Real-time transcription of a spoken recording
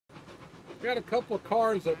Got a couple of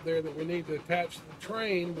cars up there that we need to attach to the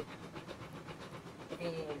train, but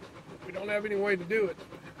we don't have any way to do it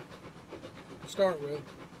to start with.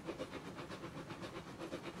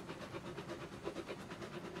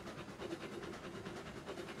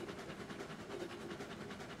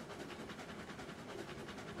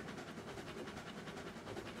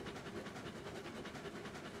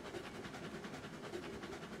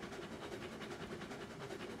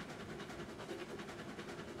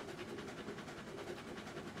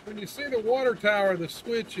 When you see the water tower, the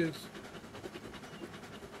switch is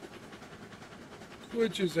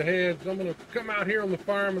ahead. So I'm going to come out here on the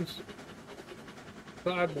fireman's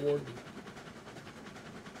sideboard.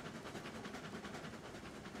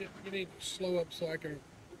 You need to slow up so I can,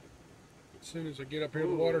 as soon as I get up here to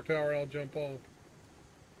the water tower, I'll jump off.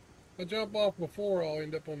 If I jump off before, I'll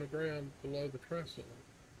end up on the ground below the trestle.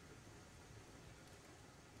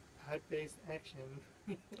 High-paced action.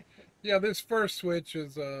 Yeah, this first switch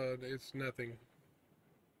is, it's nothing.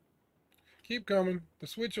 Keep coming. The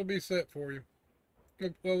switch will be set for you.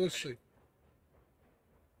 Well, let's see.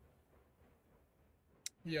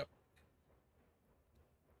 Yep.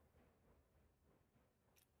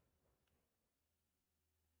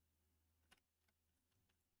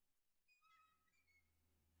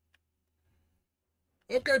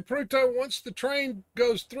 Okay, Pruto, once the train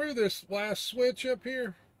goes through this last switch up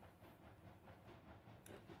here,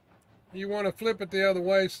 you want to flip it the other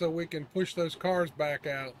way so we can push those cars back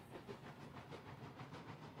out.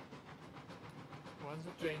 Once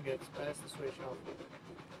the train gets past the switch off.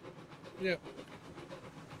 Yep.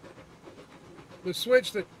 The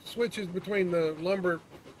switch that switches between the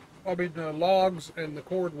the logs and the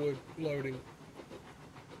cordwood loading.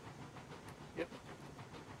 Yep.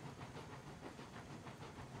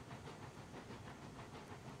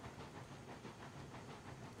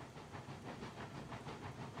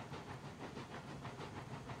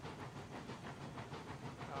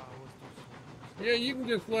 Yeah, you can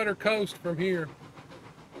just let her coast from here.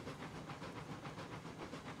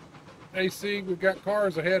 AC, we've got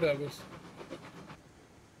cars ahead of us.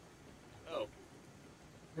 Oh.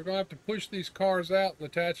 We're going to have to push these cars out and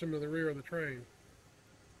attach them to the rear of the train.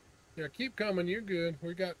 Yeah, keep coming. You're good.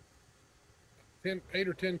 We got 8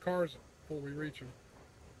 or 10 cars before we reach them.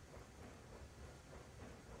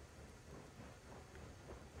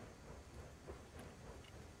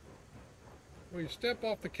 When you step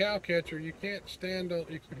off the cow catcher, you can't stand on.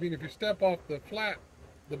 I mean, if you step off the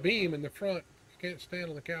beam in the front, you can't stand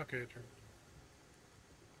on the cow catcher.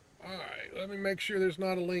 All right, let me make sure there's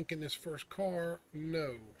not a link in this first car.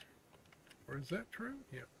 No. Or is that true?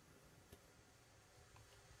 Yeah.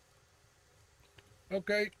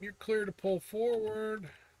 Okay, you're clear to pull forward.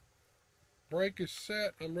 Brake is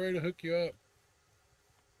set. I'm ready to hook you up.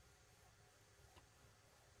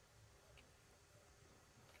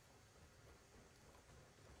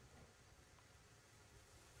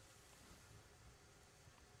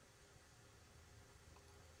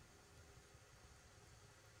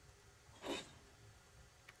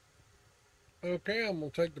 Okay, I'm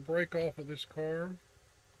going to take the brake off of this car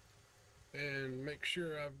and make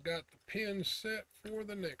sure I've got the pin set for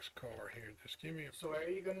the next car here. Just give me a... So are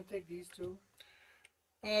you going to take these two?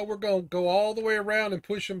 We're going to go all the way around and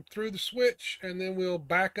push them through the switch, and then we'll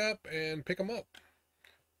back up and pick them up.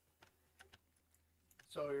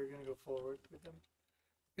 So you're going to go forward with them?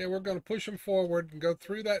 Yeah, we're going to push them forward and go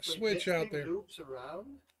through that switch out there. This thing loops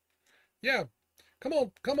around? Yeah. Come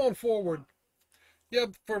on forward. Yeah,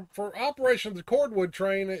 for operation of the cordwood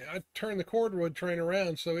train, I turn the cordwood train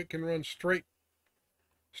around so it can run straight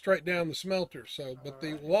down the smelter. So, but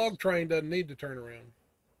the log train doesn't need to turn around.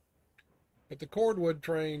 But the cordwood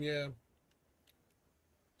train, yeah.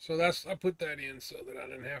 So I put that in so that I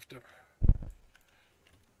didn't have to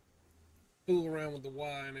fool around with the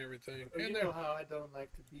Y and everything. Well, and you know how I don't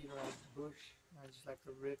like to beat around the bush. I just like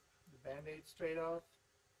to rip the Band-Aid straight off.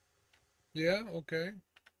 Yeah, okay.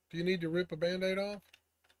 Do you need to rip a Band-Aid off?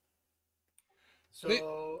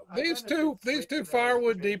 So these two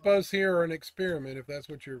firewood depots here are an experiment, if that's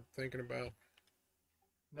what you're thinking about.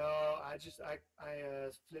 No, I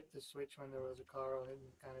flipped the switch when there was a car on it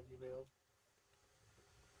and kind of derailed.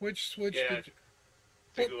 Which switch did you...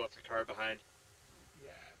 Take off the car behind.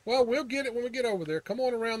 Yeah. Well, we'll get it when we get over there. Come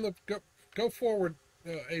on around go forward,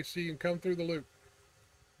 AC, and come through the loop.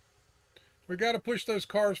 We got to push those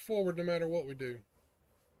cars forward no matter what we do.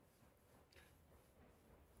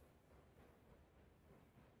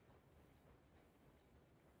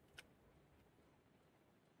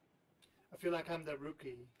 I feel like I'm the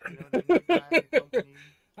rookie, you know, the new guy in the company.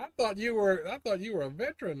 I thought you were a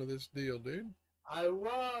veteran of this deal, dude. I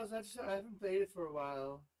haven't played it for a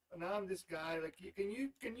while. now I'm this guy. Like, can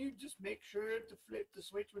you just make sure to flip the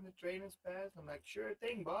switch when the train is passed? I'm like, sure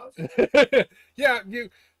thing, boss. Yeah,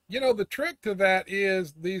 you know the trick to that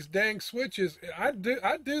is these dang switches. I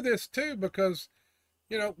do this too because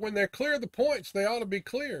you know when they're clear the points they ought to be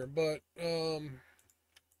clear, but they're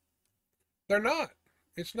not.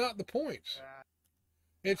 It's not the points.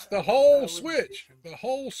 It's the I whole wouldn't say switch. so. The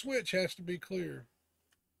whole switch has to be clear.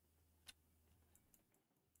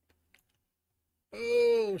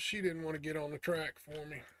 Oh, she didn't want to get on the track for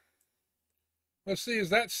me. Let's see, is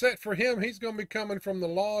that set for him? He's going to be coming from the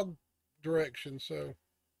log direction, so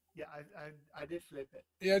Yeah, I did flip it.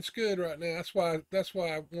 yeah, it's good right now. That's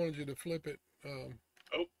why I wanted you to flip it. Oh,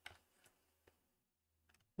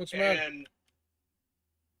 What's the matter? and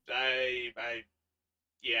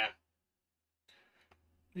yeah,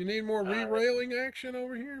 You need more re-railing action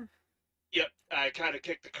over here? yep. I kind of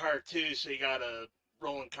kicked the car too, so you got a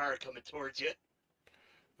rolling car coming towards you.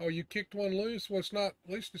 Oh, you kicked one loose? Well, it's not,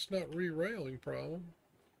 at least it's not re-railing problem.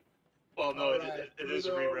 Well, no, All it, right, it is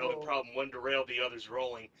a re-railing problem. One derailed, the other's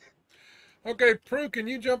rolling. Okay, Prue, can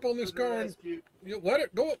you jump on this to the car and rescue. you let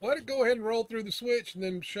it go ahead and roll through the switch and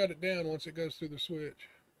then shut it down once it goes through the switch.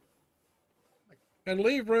 And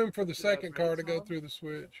leave room for the Should I second car to brakes go on? through the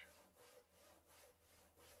switch.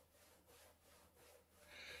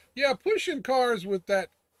 Yeah, pushing cars with that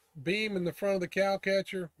beam in the front of the cow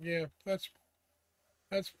catcher. Yeah, that's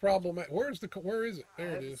problematic. Where is it? I There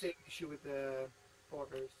have it the is. same issue with the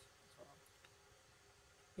porters.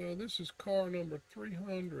 So. So this is car number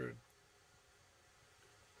 300.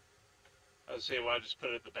 I was saying, why just put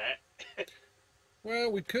it at the back?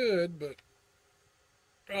 Well, we could, but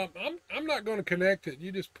I'm not going to connect it.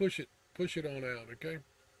 You just push it on out, okay?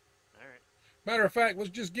 All right. Matter of fact, let's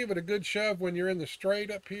just give it a good shove when you're in the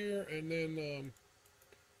straight up here, and then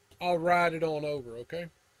I'll ride it on over, okay?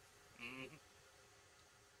 Mm-hmm.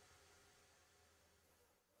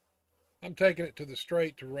 I'm taking it to the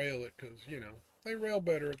straight to rail it because, you know, they rail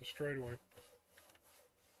better at the straightaway.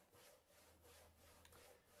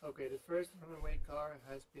 Okay, the first runaway car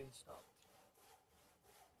has been stopped.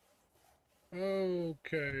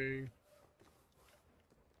 Okay.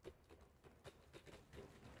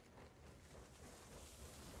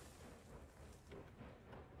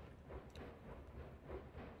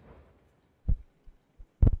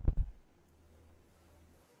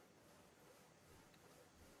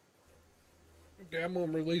 Okay, I'm going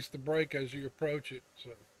to release the brake as you approach it. So,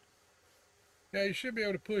 yeah, you should be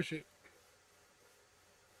able to push it.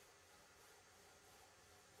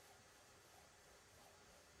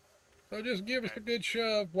 So just give us a good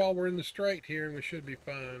shove while we're in the straight here, and we should be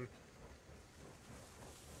fine.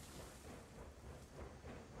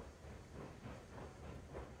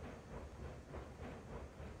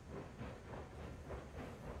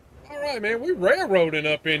 All right, man, we railroading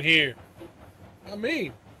up in here. I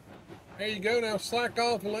mean, there you go. Now slack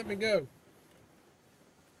off and let me go.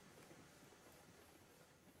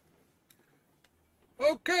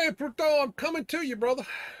 Okay, Pruto, I'm coming to you, brother.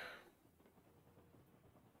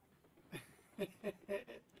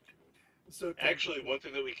 So Actually, one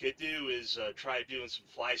thing that we could do is try doing some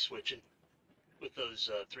fly switching with those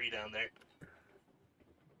three down there.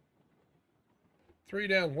 3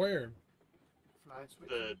 down where? fly switch.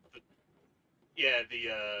 The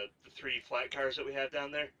three flat cars that we have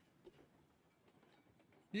down there.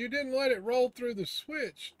 You didn't let it roll through the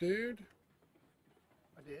switch, dude.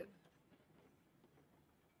 I did.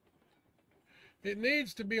 It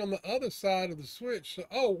needs to be on the other side of the switch. So,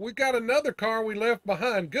 oh, we got another car we left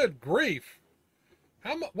behind. Good grief!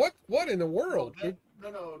 How much? What in the world?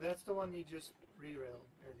 No, that's the one you just re-railed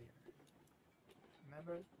earlier.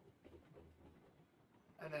 Remember?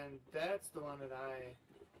 And then that's the one that I.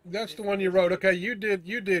 That's the one you wrote. Okay, you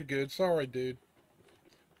did good. Sorry, dude.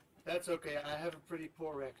 That's okay. I have a pretty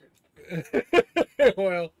poor record.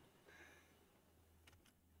 Well,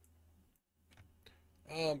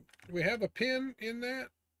 we have a pin in that.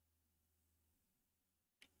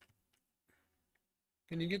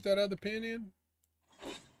 Can you get that other pin in?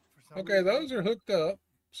 Okay, reason. those are hooked up,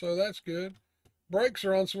 so that's good. Brakes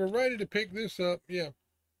are on, so we're ready to pick this up. Yeah.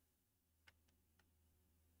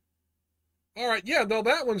 All right, yeah, no,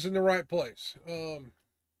 that one's in the right place.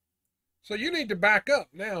 So you need to back up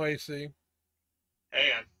now, AC.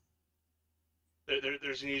 Hang on.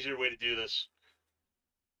 There's an easier way to do this.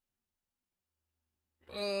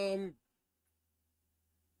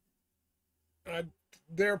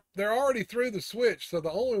 They're already through the switch, so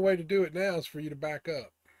the only way to do it now is for you to back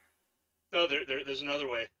up. No, there's another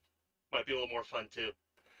way. Might be a little more fun too.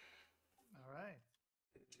 All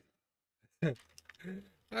right.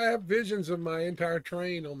 I have visions of my entire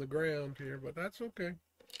train on the ground here, but that's okay.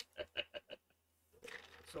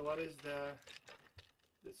 So what is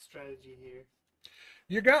the strategy here?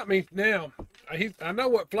 You got me now. I know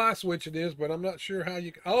what fly switch it is, but I'm not sure how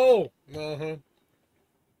you. Oh,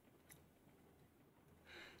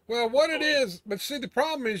 Well, what it is, but see, the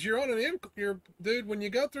problem is you're on dude. When you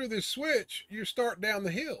go through this switch, you start down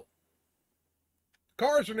the hill.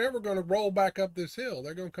 Cars are never going to roll back up this hill.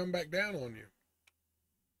 They're going to come back down on you.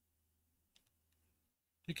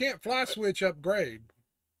 You can't fly switch upgrade.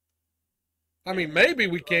 I mean, maybe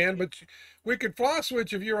we can, but we could fly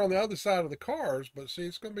switch if you're on the other side of the cars. But see,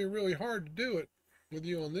 it's going to be really hard to do it with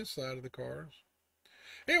you on this side of the cars.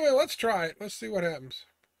 Anyway, let's try it. Let's see what happens.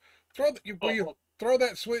 Will you throw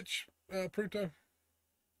that switch, Pruto?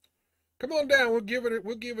 Come on down. We'll give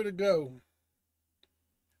it a go.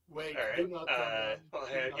 Wait, All right. do not come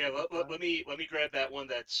down. Let me grab that one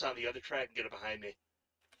that's on the other track and get it behind me.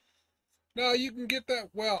 No, you can get that.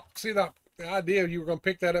 Well, see, the idea you were going to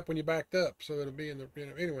pick that up when you backed up, so it'll be in the.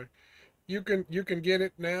 Anyway, you can get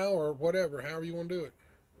it now or whatever, however you want to do it.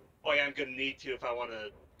 Oh yeah, I'm gonna need to if we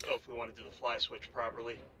want to do the fly switch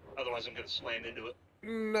properly. Otherwise, I'm gonna slam into it.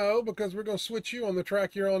 No, because we're going to switch you on the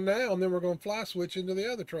track you're on now, and then we're going to fly switch into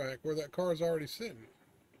the other track where that car is already sitting.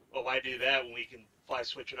 Well, why do that when we can fly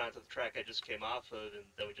switch it onto the track I just came off of, and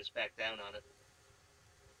then we just back down on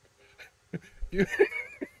it?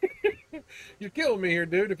 You're killing me here,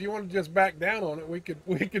 dude. If you want to just back down on it, we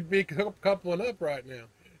could be coupling up right now.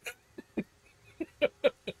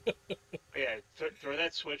 Yeah, throw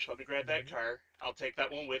that switch. Let me grab that car. I'll take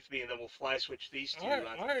that one with me, and then we'll fly switch these two onto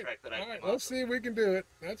the track that I came off. Let's see if we can do it.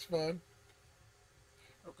 That's fun.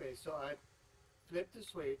 Okay, so I flip the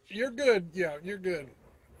switch. You're good. Yeah, you're good.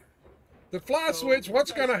 The fly switch,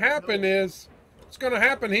 what's going to happen is, he's going to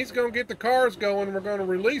get the cars going. We're going to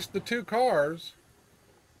release the two cars,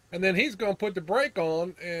 and then he's going to put the brake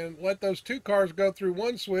on and let those two cars go through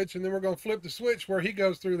one switch, and then we're going to flip the switch where he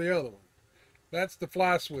goes through the other one. That's the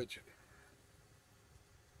fly switching.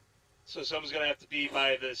 So someone's going to have to be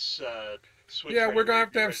by this switch. Yeah, right we're going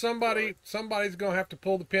to here. have somebody. Somebody's going to have to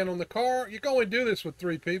pull the pin on the car. You can only do this with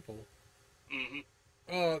 3 people.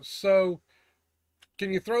 Mm-hmm. So,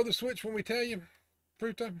 can you throw the switch when we tell you,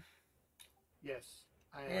 Pruto? Yes,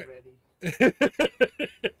 I am ready.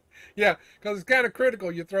 Yeah, because it's kind of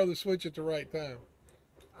critical you throw the switch at the right time.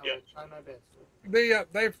 I will try my best.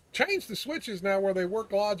 They've changed the switches now where they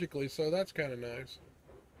work logically, so that's kind of nice.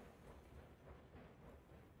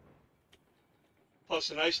 Plus,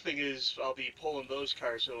 the nice thing is I'll be pulling those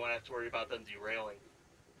cars, so I won't have to worry about them derailing.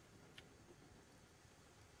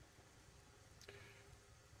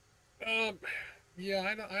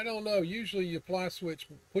 Yeah, I don't know. Usually you fly switch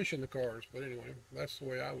pushing the cars, but anyway, that's the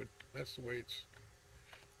way I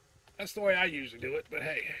usually do it. But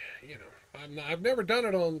hey, I've never done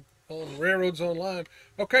it on railroads online.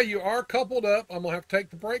 Okay, you are coupled up. I'm gonna have to take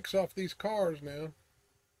the brakes off these cars now.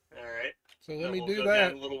 All right. So let me we'll do go that.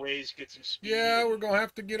 Down a little ways, get some speed. Yeah, we're gonna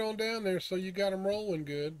have to get on down there, so you got them rolling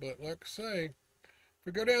good. But like I say, if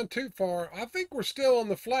we go down too far, I think we're still on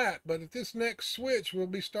the flat. But at this next switch, we'll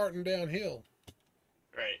be starting downhill.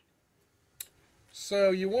 Right. So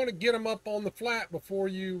you want to get them up on the flat before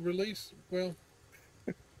you release. Well,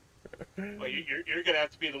 you're gonna have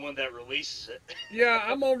to be the one that releases it. Yeah,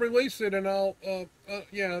 I'm gonna release it, and I'll.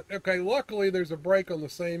 Yeah, okay. Luckily, there's a brake on the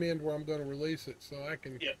same end where I'm gonna release it, so I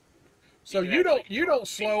can. Yep. So you don't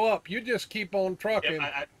slow up. You just keep on trucking.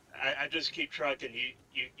 Yep, I just keep trucking.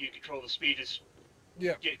 You control the speed. Just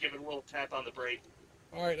give it a little tap on the brake.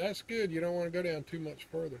 All right, that's good. You don't want to go down too much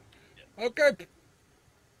further. Yep. Okay,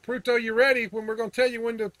 Pruto, you ready? When we're gonna tell you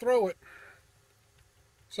when to throw it.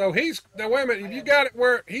 So now wait a minute. If you got it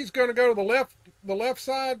where he's gonna go to the left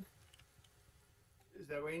side. Is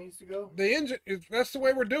that where he needs to go? The engine that's the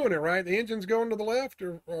way we're doing it, right? The engine's going to the left,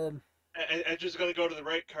 or Engine's going to go to the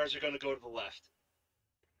right. Cars are going to go to the left.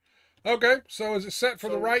 Okay, so is it set for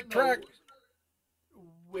the right track?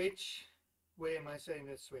 Which way am I setting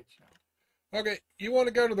this switch now? Okay, you want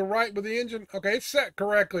to go to the right with the engine? Okay, it's set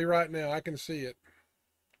correctly right now. I can see it.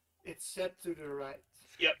 It's set to the right.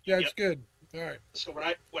 Yep. Yeah, it's good. All right. So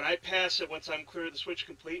when I pass it, once I'm clear of the switch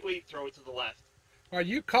completely, throw it to the left. All right,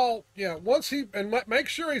 you call, once make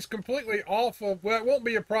sure he's completely off of, well, it won't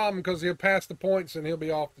be a problem because he'll pass the points and he'll be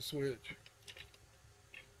off the switch.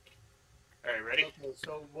 All right, ready? Okay,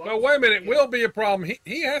 so no, wait a minute, it will be a problem.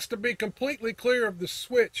 He has to be completely clear of the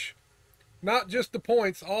switch, not just the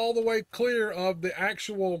points, all the way clear of the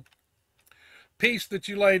actual piece that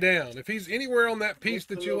you lay down. If he's anywhere on that piece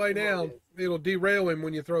that you lay down, it'll derail him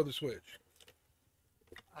when you throw the switch.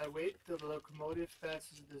 I wait till the locomotive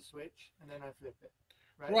passes the switch, and then I flip it.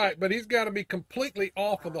 Right, but he's got to be completely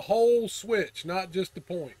off of the whole switch, not just the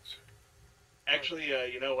points. Actually,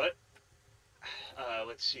 you know what?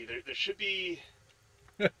 Let's see. There should be.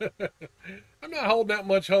 I'm not holding out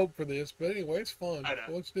much hope for this, but anyway, it's fun. I know.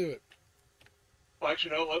 So let's do it. Well,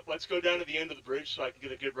 actually, no. Let's go down to the end of the bridge so I can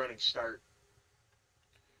get a good running start.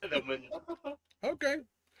 And then when. Okay.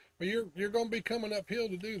 Well, you're going to be coming uphill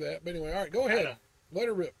to do that. But anyway, all right, go I ahead. know. Let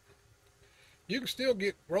her rip. You can still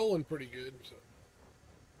get rolling pretty good. So.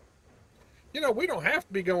 You know, we don't have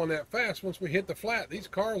to be going that fast once we hit the flat. These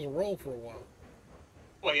cars will roll for a while.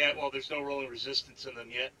 Well, yeah. Well, there's no rolling resistance in them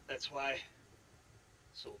yet. That's why.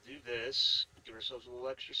 So we'll do this. Give ourselves a little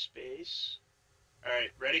extra space. All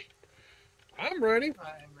right, ready? I'm ready.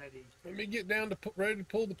 I'm ready. Let me get down to ready to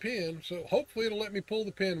pull the pin. So hopefully it'll let me pull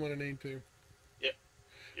the pin when I need to. Yep.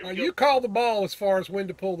 Here Now we go. you call the ball as far as when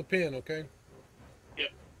to pull the pin, okay? Yep.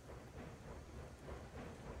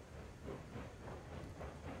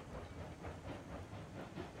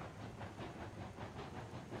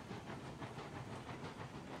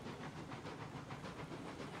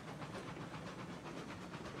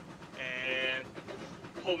 And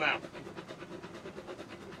pull now.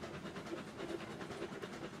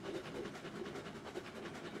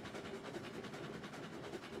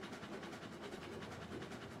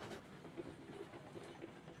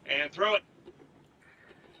 And throw it.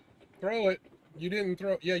 Throw it. You didn't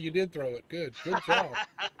throw. Yeah, you did throw it. Good. Good job.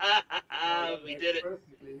 We did it.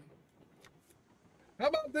 Perfectly. How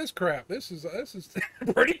about this crap? This is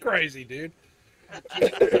pretty crazy, dude.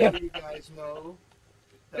 Just so you guys know.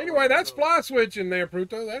 Anyway, that's fly switching there,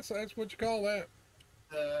 Pruto. That's what you call that.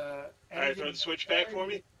 All right, throw the switch back for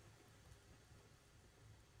me.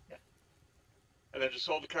 Yeah. And then just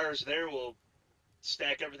hold the cars there. We'll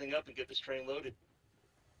stack everything up and get this train loaded.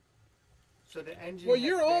 So the engine. Well,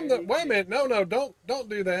 you're on the. Wait a minute. No, don't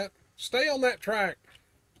do that. Stay on that track.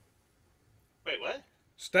 Wait, what?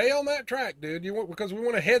 Stay on that track, dude. You want because we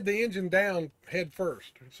want to head the engine down head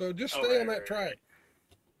first. So just stay on that track. Right.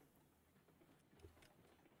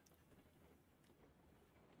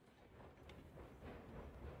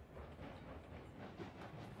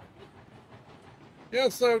 Yeah,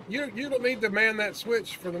 so you don't need to man that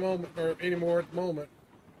switch for the moment or anymore at the moment,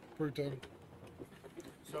 Pruto.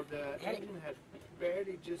 So the engine had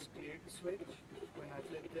barely just cleared the switch when I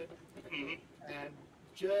flipped it, and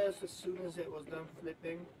just as soon as it was done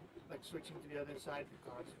flipping, like switching to the other side, the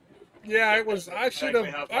cars. Yeah, it was. I should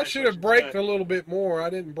have braked a little bit more. I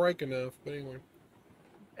didn't brake enough, but anyway.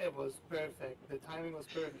 It was perfect. The timing was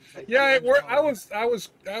perfect. Like Yeah, it worked. I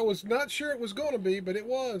was not sure it was going to be, but it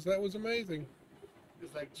was. That was amazing.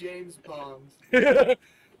 It's like James Bond.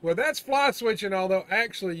 Well, that's fly switching. Although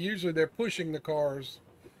actually, usually they're pushing the cars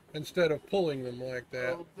instead of pulling them like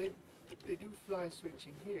that. Well, they do fly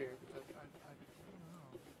switching here, but I don't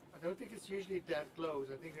know. I don't think it's usually that close.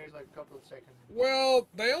 I think there's like a couple of seconds. Well,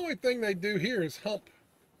 the only thing they do here is hump.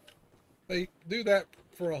 They do that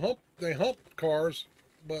for a hump. They hump cars,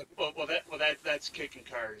 but that's kicking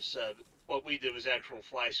cars. What we did was actual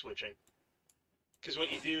fly switching. Because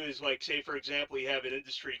what you do is, like, say for example, you have an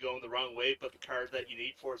industry going the wrong way, but the car that you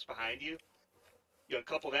need for it's behind you. You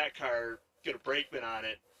uncouple that car, get a brakeman on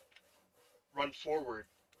it, run forward.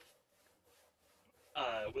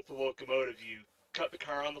 With the locomotive, you cut the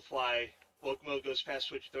car on the fly. Locomotive goes past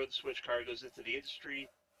switch, throw the switch, car goes into the industry,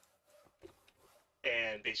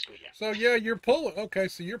 and basically, yeah. So yeah, you're pulling. Okay,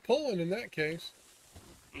 so you're pulling in that case.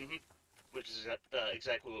 Which is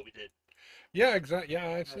exactly what we did. Yeah, exactly. Yeah,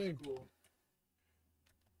 I see. That's cool.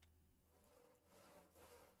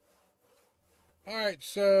 All right,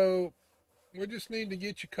 so we just need to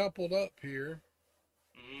get you coupled up here.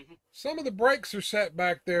 Some of the brakes are set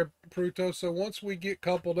back there, Pruto, so once we get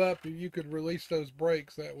coupled up, if you could release those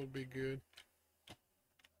brakes, that would be good.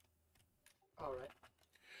 All right.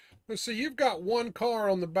 Let's see, you've got one car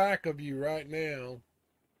on the back of you right now.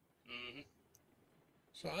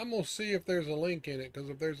 So I'm going to see if there's a link in it, because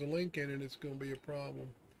if there's a link in it, it's going to be a problem.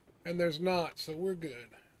 And there's not, so we're good.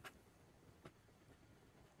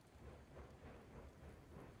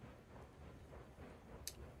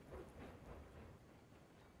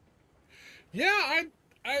 Yeah,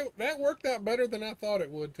 that worked out better than I thought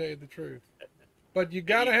it would, tell you the truth. But you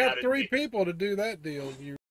got to have 3 people to do that deal.